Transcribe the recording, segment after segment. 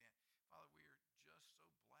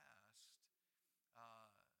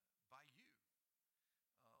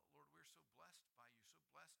so blessed by you, so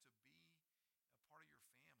blessed to be a part of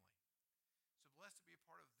your family. So blessed to be a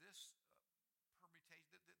part of this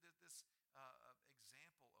permutation, this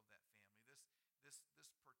example of that family, this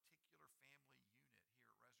particular family unit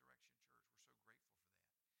here at Resurrection Church. We're so grateful for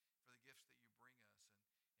that, for the gifts that you bring us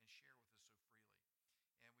and share with us so freely.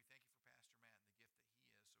 And we thank you for Pastor Matt and the gift that he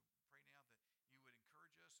is. So pray now that you would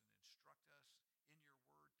encourage us and instruct us in your word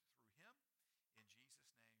through him. In Jesus' name,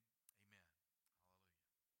 amen. Hallelujah.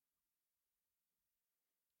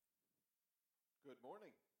 Good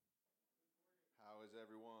morning. How is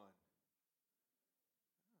everyone?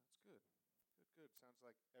 Oh, that's good. Good. Sounds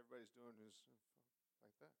like everybody's doing this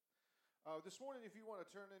like that. This morning, if you want to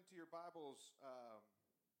turn into your Bibles,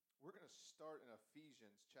 we're going to start in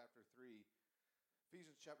Ephesians chapter 3.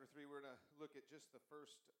 Ephesians chapter 3, we're going to look at just the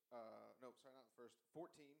first, 14,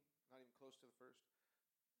 not even close to the first.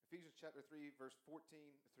 Ephesians chapter 3, verse 14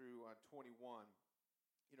 through 21.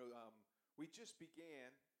 We just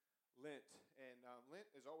began Lent, and Lent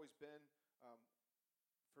has always been,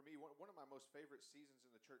 for me, one of my most favorite seasons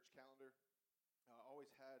in the church calendar.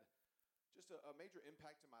 Always had just a major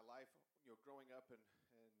impact in my life, growing up and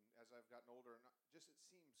as I've gotten older. And just it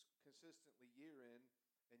seems consistently year in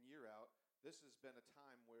and year out, this has been a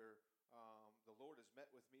time where the Lord has met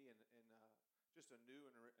with me in just a new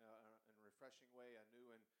and refreshing way, a new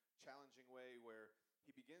and challenging way, where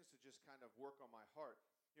he begins to just kind of work on my heart.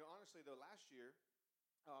 Honestly, though, last year,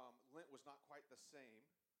 Lent was not quite the same.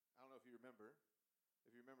 I don't know if you remember.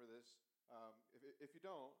 If you remember this. If you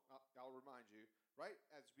don't, I'll remind you. Right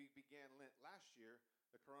as we began Lent last year,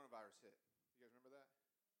 the coronavirus hit. You guys remember that?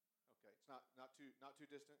 Okay, it's not too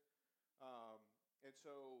distant. And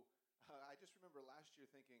so I just remember last year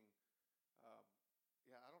thinking,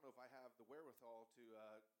 I don't know if I have the wherewithal to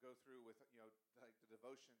go through with like the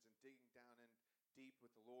devotions and digging down in deep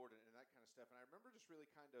with the Lord and that kind of stuff. And I remember just really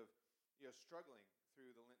kind of struggling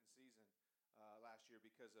through the Lenten season last year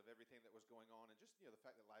because of everything that was going on, and just the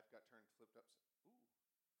fact that life got flipped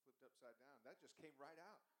upside down. That just came right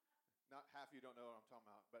out. Not half of you don't know what I'm talking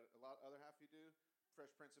about, but other half of you do.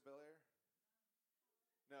 Fresh Prince of Bel-Air?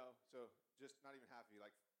 No, so just not even half of you,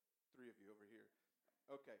 like 3 of you over here.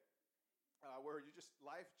 Okay. Where you just,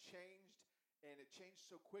 life changed, and it changed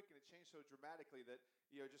so quick and it changed so dramatically that,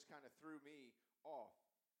 just kind of threw me off.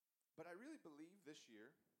 But I really believe this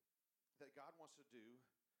year that God wants to do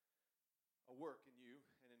a work in you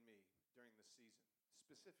and in me during this season,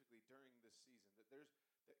 specifically during this season,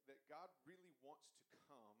 that God really wants to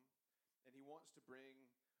come and he wants to bring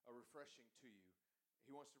a refreshing to you.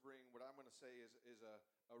 He wants to bring what I'm going to say is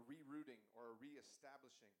a rerouting or a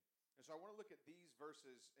reestablishing. And so I want to look at these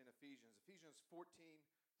verses in Ephesians. Ephesians 14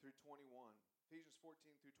 through 21. Ephesians 14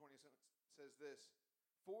 through 20 says this: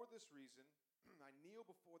 "For this reason I kneel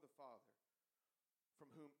before the Father, from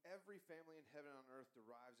whom every family in heaven and on earth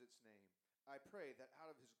derives its name. I pray that out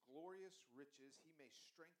of his glorious riches he may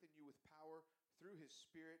strengthen you with power through his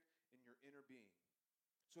Spirit in your inner being,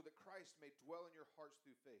 so that Christ may dwell in your hearts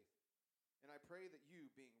through faith. And I pray that you,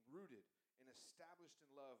 being rooted and established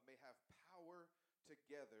in love, may have power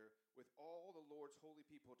together with all the Lord's holy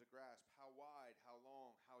people to grasp how wide, how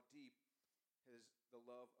long, how deep is the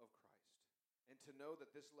love of Christ, and to know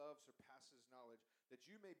that this love surpasses knowledge, that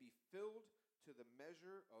you may be filled to the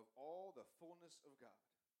measure of all the fullness of God.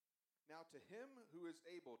 Now to him who is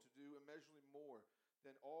able to do immeasurably more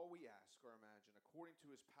than all we ask or imagine, according to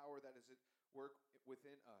his power that is at work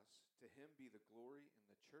within us, to him be the glory in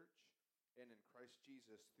the church and in Christ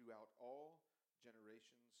Jesus throughout all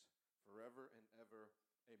generations, forever and ever.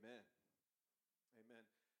 Amen." Amen.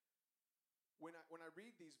 When I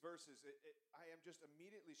read these verses, I am just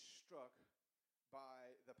immediately struck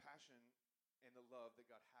by the passion and the love that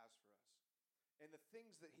God has for us, and the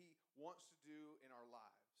things that he wants to do in our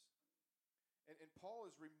lives. And Paul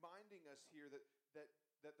is reminding us here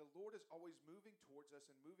that the Lord is always moving towards us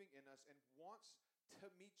and moving in us and wants to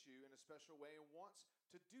meet you in a special way and wants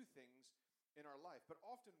to do things in our life. But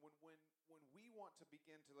often when we want to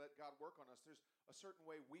begin to let God work on us, there's a certain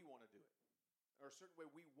way we want to do it, or a certain way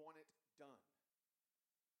we want it done.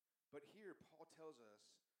 But here Paul tells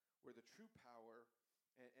us where the true power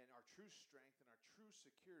and our true strength and our true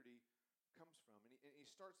security comes from. And he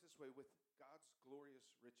starts this way with God's glorious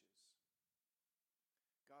riches.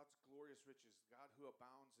 God's glorious riches, God who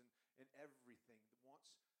abounds in everything,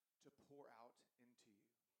 wants to pour out into you.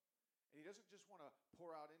 And he doesn't just want to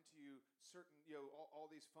pour out into you certain, all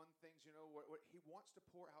these fun things, what he wants to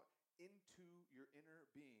pour out into your inner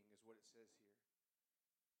being is what it says here.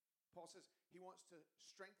 Paul says he wants to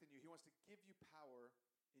strengthen you. He wants to give you power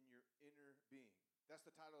in your inner being. That's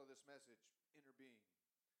the title of this message, Inner Being.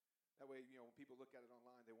 That way, when people look at it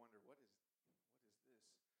online, they wonder, what is this?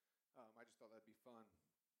 I just thought that'd be fun.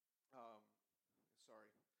 Sorry.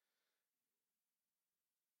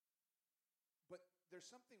 But there's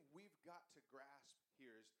something we've got to grasp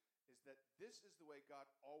here is that this is the way God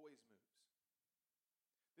always moves.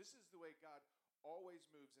 This is the way God always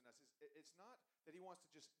moves in us. It's not that he wants to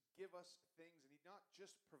just give us things and he not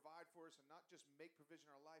just provide for us and not just make provision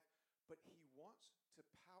in our life, but he wants to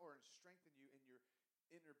power and strengthen you in your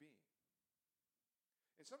inner being.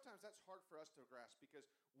 And sometimes that's hard for us to grasp because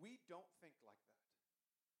we don't think like that.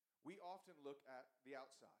 We often look at the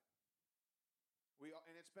outside.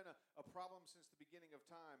 And it's been a problem since the beginning of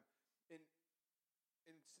time.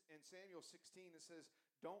 In Samuel 16, it says,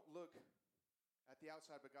 don't look at the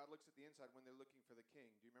outside, but God looks at the inside when they're looking for the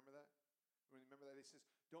king. Do you remember that? Remember that? He says,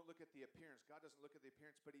 don't look at the appearance. God doesn't look at the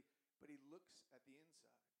appearance, but he looks at the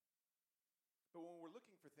inside. But when we're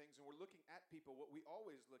looking for things and we're looking at people, what we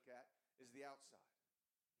always look at is the outside.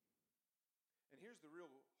 And here's the real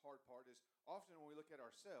hard part is often when we look at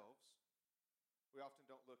ourselves, we often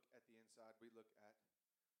don't look at the inside, we look at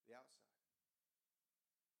the outside.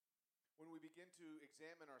 When we begin to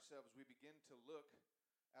examine ourselves, we begin to look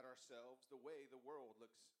at ourselves the way the world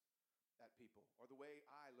looks at people or the way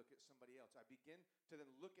I look at somebody else. I begin to then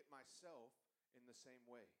look at myself in the same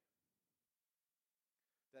way.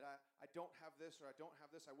 That I don't have this or I don't have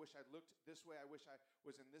this. I wish I looked this way. I wish I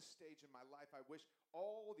was in this stage in my life. I wish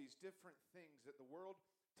all these different things that the world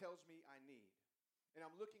tells me I need. And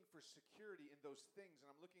I'm looking for security in those things. And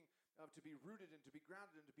I'm looking to be rooted and to be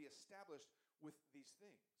grounded and to be established with these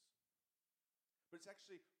things. But it's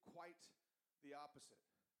actually quite the opposite.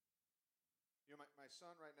 My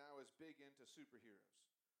son right now is big into superheroes.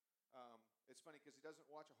 It's funny because he doesn't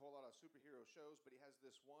watch a whole lot of superhero shows, but he has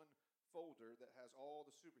this one folder that has all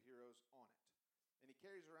the superheroes on it. And he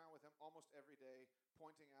carries around with him almost every day,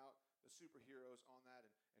 pointing out the superheroes on that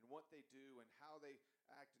and what they do and how they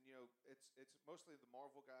act. And, it's mostly the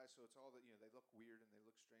Marvel guys, so it's all that, they look weird and they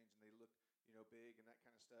look strange and they look, big and that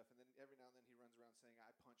kind of stuff. And then every now and then he runs around saying,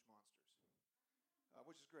 I punch monsters,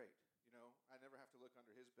 which is great. I never have to look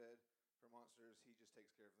under his bed for monsters. He just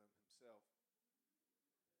takes care of them himself.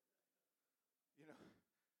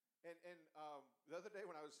 And the other day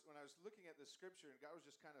when I was looking at this scripture and God was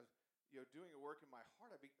just kind of doing a work in my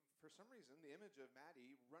heart, for some reason the image of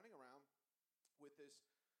Maddie running around with this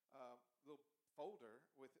little folder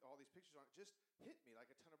with all these pictures on it just hit me like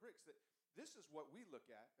a ton of bricks. That this is what we look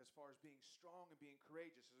at as far as being strong and being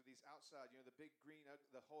courageous. Are these outside, the big green,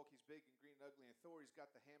 the Hulk, he's big and green and ugly, and Thor, he's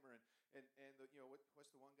got the hammer, and the,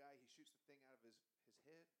 what's the one guy? He shoots the thing out of his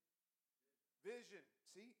head. Vision.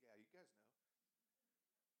 See, yeah, you guys know.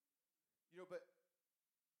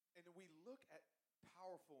 And we look at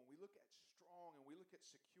powerful, and we look at strong, and we look at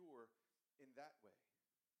secure in that way.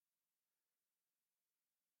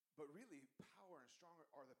 But really, power and stronger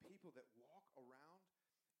are the people that walk around,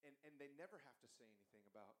 and they never have to say anything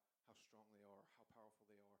about how strong they are, how powerful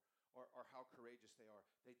they are, or how courageous they are.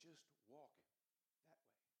 They just walk that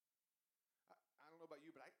way. I don't know about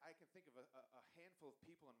you, but I can think of a handful of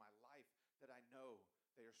people in my life that I know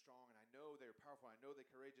they are strong, and I know they're powerful, I know they're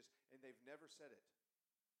courageous, and they've never said it.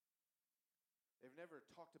 They've never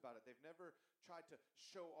talked about it. They've never tried to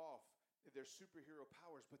show off their superhero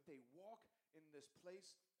powers, but they walk in this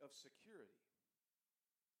place of security.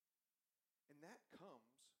 And that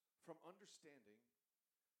comes from understanding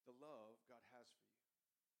the love God has for you.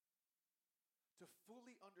 To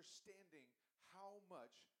fully understanding how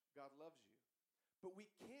much God loves you. But we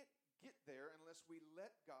can't get there unless we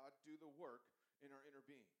let God do the work in our inner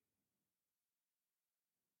being.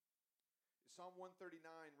 Psalm 139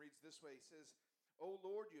 reads this way. He says, O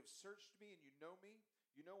Lord, you have searched me and you know me.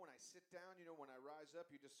 You know when I sit down, you know when I rise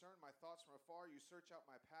up. You discern my thoughts from afar. You search out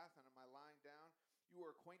my path and my lying down. You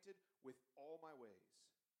are acquainted with all my ways.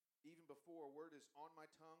 Even before a word is on my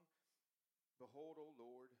tongue, behold, O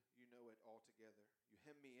Lord, you know it altogether. You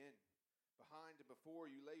hem me in. Behind and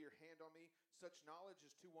before you lay your hand on me. Such knowledge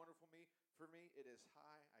is too wonderful for me. It is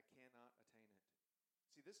high, I cannot attain it.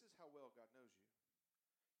 See, this is how well God knows you.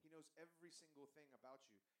 He knows every single thing about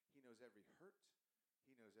you. He knows every hurt.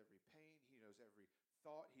 He knows every pain. He knows every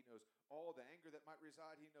thought. He knows all the anger that might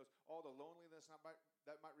reside. He knows all the loneliness that might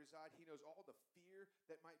reside. He knows all the fear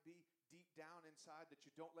that might be deep down inside that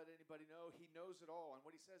you don't let anybody know. He knows it all. And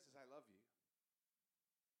what he says is, I love you.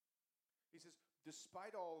 He says,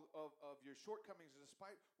 despite all of your shortcomings,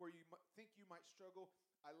 despite where you think you might struggle,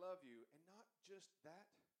 I love you. And not just that,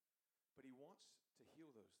 but he wants to heal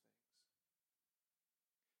those things.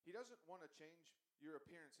 He doesn't want to change your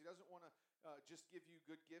appearance. He doesn't want to just give you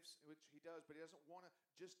good gifts, which he does, but he doesn't want to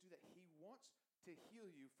just do that. He wants to heal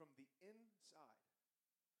you from the inside.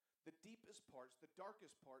 The deepest parts, the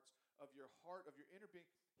darkest parts of your heart, of your inner being.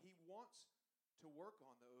 He wants to work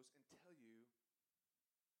on those and tell you,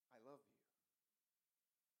 I love you.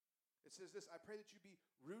 It says this, I pray that you be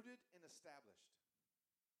rooted and established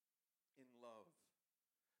in love.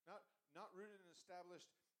 Not rooted and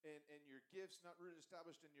established in your gifts, not rooted and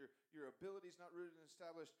established in your abilities, not rooted and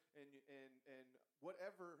established in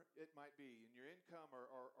whatever it might be, in your income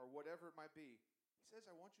or whatever it might be. He says,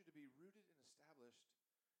 I want you to be rooted and established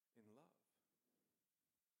in love.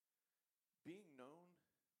 Being known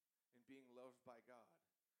and being loved by God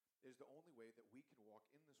is the only way that we can walk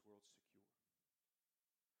in this world secure.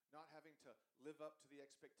 Not having to live up to the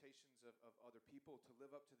expectations of other people, to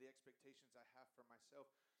live up to the expectations I have for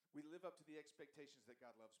myself. We live up to the expectations that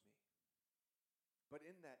God loves me. But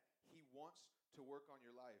in that, he wants to work on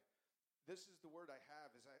your life. This is the word I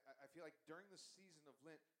have, is I feel like during the season of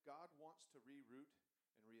Lent, God wants to reroot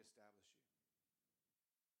and reestablish you.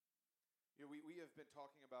 You know, we have been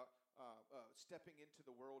talking about stepping into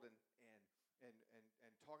the world and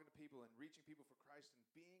talking to people and reaching people for Christ and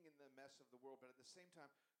being in the mess of the world. But at the same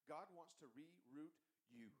time, God wants to reroot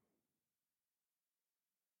you.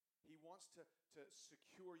 He wants to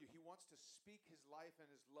secure you. He wants to speak his life and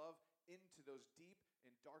his love into those deep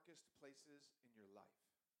and darkest places in your life.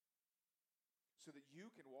 So that you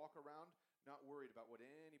can walk around not worried about what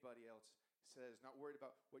anybody else says, not worried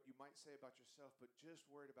about what you might say about yourself, but just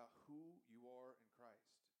worried about who you are in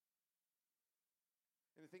Christ.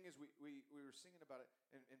 And the thing is, we were singing about it,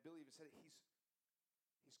 and Billy even said it,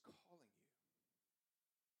 he's calling you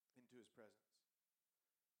into his presence.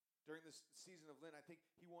 During this season of Lent, I think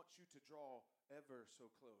he wants you to draw ever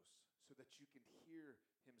so close so that you can hear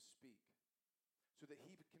him speak, so that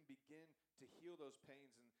he can begin to heal those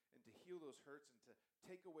pains and to heal those hurts and to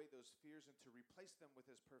take away those fears and to replace them with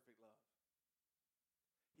his perfect love.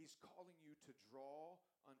 He's calling you to draw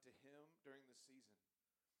unto him during this season.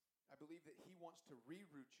 I believe that he wants to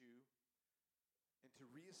reroot you and to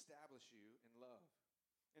reestablish you in love.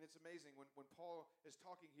 And it's amazing, when Paul is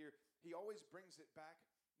talking here, he always brings it back,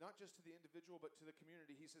 not just to the individual, but to the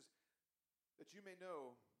community. He says, that you may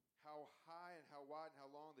know how high and how wide and how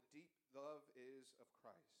long the deep love is of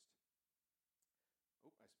Christ.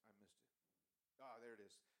 Oh, I missed it. There it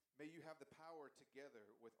is. May you have the power together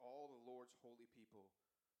with all the Lord's holy people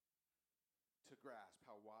to grasp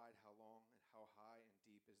how wide, how long, and how high and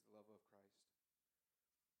deep is the love of Christ.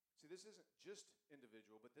 See, this isn't just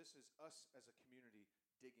individual, but this is us as a community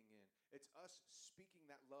digging in. It's us speaking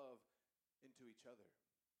that love into each other.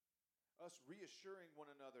 Us reassuring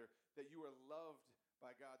one another that you are loved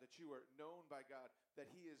by God, that you are known by God, that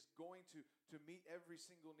he is going to meet every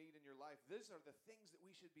single need in your life. These are the things that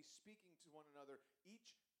we should be speaking to one another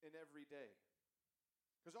each and every day.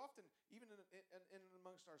 Because often, even in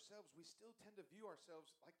amongst ourselves, we still tend to view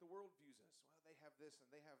ourselves like the world views us. Well, they have this and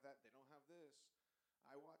they have that. They don't have this.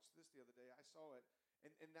 I watched this the other day. I saw it.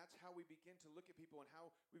 And that's how we begin to look at people and how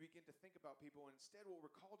we begin to think about people. And instead, what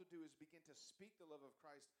we're called to do is begin to speak the love of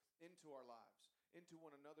Christ into our lives, into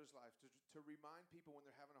one another's lives, to remind people when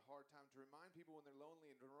they're having a hard time, to remind people when they're lonely,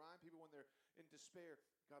 and to remind people when they're in despair,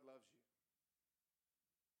 God loves you.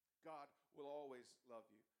 God will always love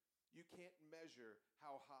you. You can't measure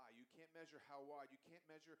how high. You can't measure how wide. You can't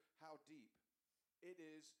measure how deep. It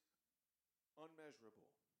is unmeasurable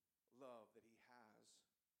love that he has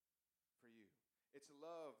for you. It's a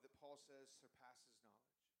love that Paul says surpasses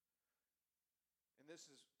knowledge. And this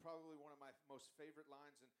is probably one of my most favorite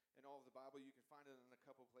lines in all of the Bible. You can find it in a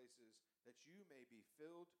couple places. That you may be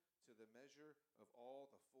filled to the measure of all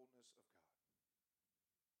the fullness of God.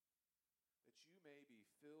 That you may be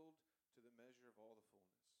filled to the measure of all the fullness.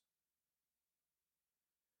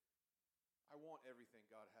 I want everything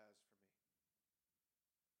God has for me.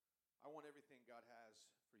 I want everything God has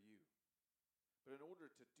for you. But in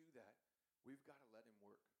order to do that, we've got to let him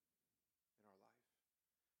work in our life.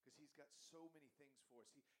 Because he's got so many things for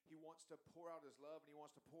us. He wants to pour out his love and he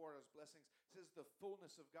wants to pour out his blessings. It says the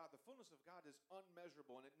fullness of God. The fullness of God is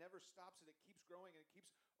unmeasurable and it never stops and it keeps growing and it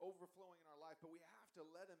keeps overflowing in our life. But we have to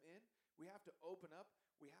let him in. We have to open up.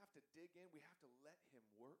 We have to dig in. We have to let him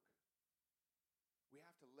work. We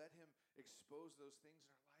have to let him expose those things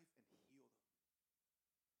in our life and heal them.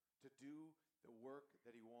 To do the work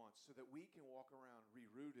that he wants so that we can walk around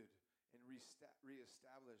re-rooted and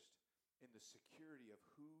re-established in the security of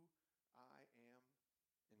who I am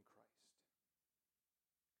in Christ.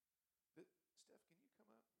 Steph, can you come up? I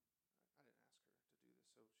didn't ask her to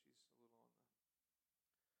do this, so she's a little on the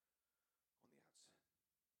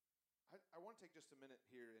outs. I want want to take just a minute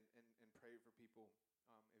here and pray for people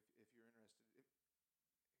if you're interested.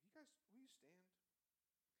 If you guys, will you stand?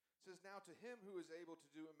 It says, now to him who is able to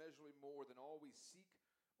do immeasurably more than all we seek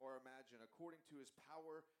or imagine, according to his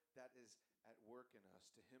power that is at work in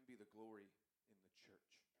us, to him be the glory in the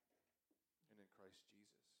church and in Christ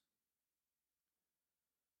Jesus.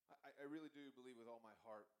 I really do believe with all my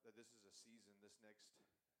heart that this is a season, this next,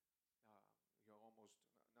 almost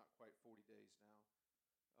not quite 40 days now,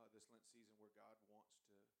 this Lent season where God wants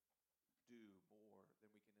to do more than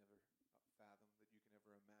we can ever fathom, that you can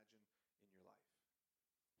ever imagine in your life.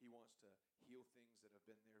 He wants to heal things that have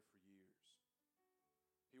been there for years.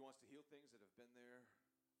 He wants to heal things that have been there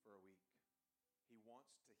for a week. He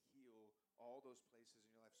wants to heal all those places in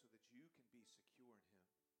your life so that you can be secure in him.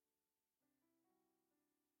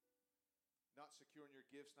 Not secure in your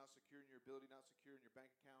gifts, not secure in your ability, not secure in your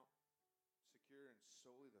bank account. Secure in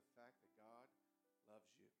solely the fact that God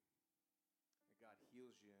loves you. And God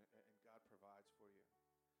heals you and God provides for you.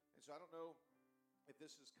 And so I don't know if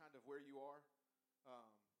this is kind of where you are.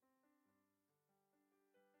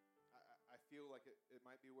 I feel like it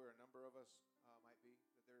might be where a number of us might be.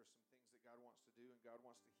 That there are some things that God wants to do and God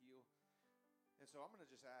wants to heal. And so I'm going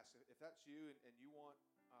to just ask, if that's you and you want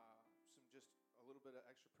some just a little bit of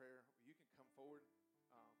extra prayer, you can come forward.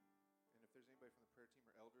 And if there's anybody from the prayer team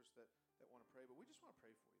or elders that want to pray, but we just want to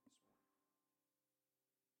pray for you this morning.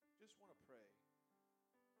 Just want to pray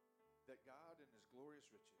that God in his glorious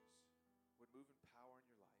riches would move in power in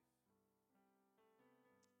your life.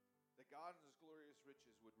 That God in his glorious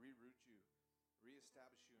riches would reroot you,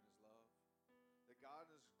 reestablish you in his love. That God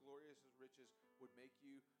in his glorious riches would make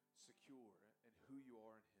you secure in who you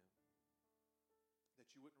are in him.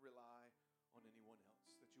 That you wouldn't rely on anyone else.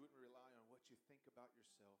 That you wouldn't rely on what you think about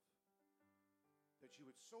yourself. That you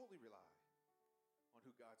would solely rely on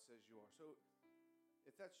who God says you are. So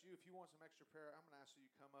if that's you, if you want some extra prayer, I'm going to ask that you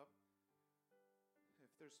come up. If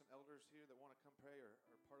there's some elders here that want to come pray or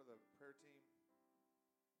part of the prayer team,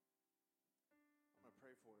 I'm going to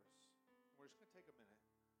pray for us. And we're just going to take a minute.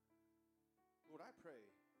 Lord, I pray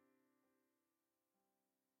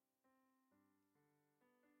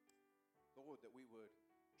Lord, that we would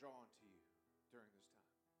draw unto you during this time.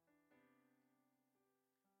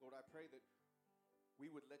 Lord, I pray that we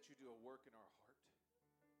would let you do a work in our heart.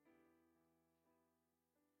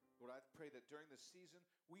 Lord, I pray that during this season,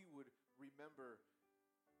 we would remember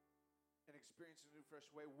and experience in a new, fresh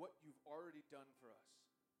way what you've already done for us.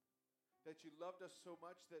 That you loved us so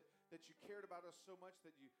much, that you cared about us so much,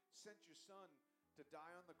 that you sent your son to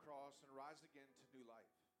die on the cross and rise again to new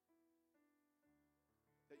life.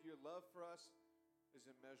 That your love for us is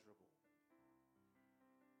immeasurable.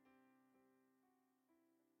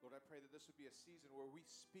 Lord, I pray that this would be a season where we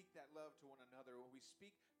speak that love to one another, where we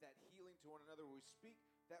speak that healing to one another, where we speak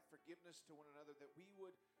that forgiveness to one another, that we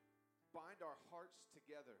would bind our hearts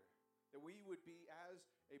together, that we would be as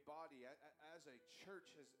a body, as a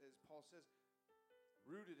church, as Paul says,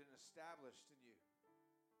 rooted and established in you.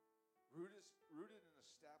 Rooted and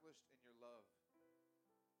established in your love.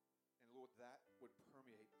 And Lord, that would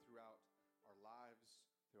permeate throughout our lives,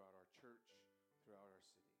 throughout our church, throughout our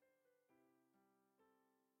city.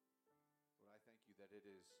 Lord, I thank you that it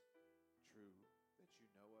is true, that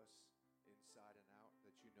you know us inside and out,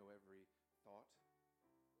 that you know every thought,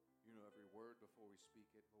 you know every word before we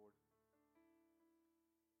speak it, Lord.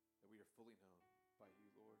 That we are fully known by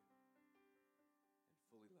you, Lord, and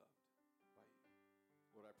fully loved by you.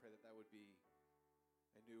 Lord, I pray that that would be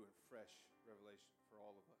a new and fresh revelation for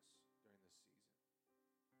all of us.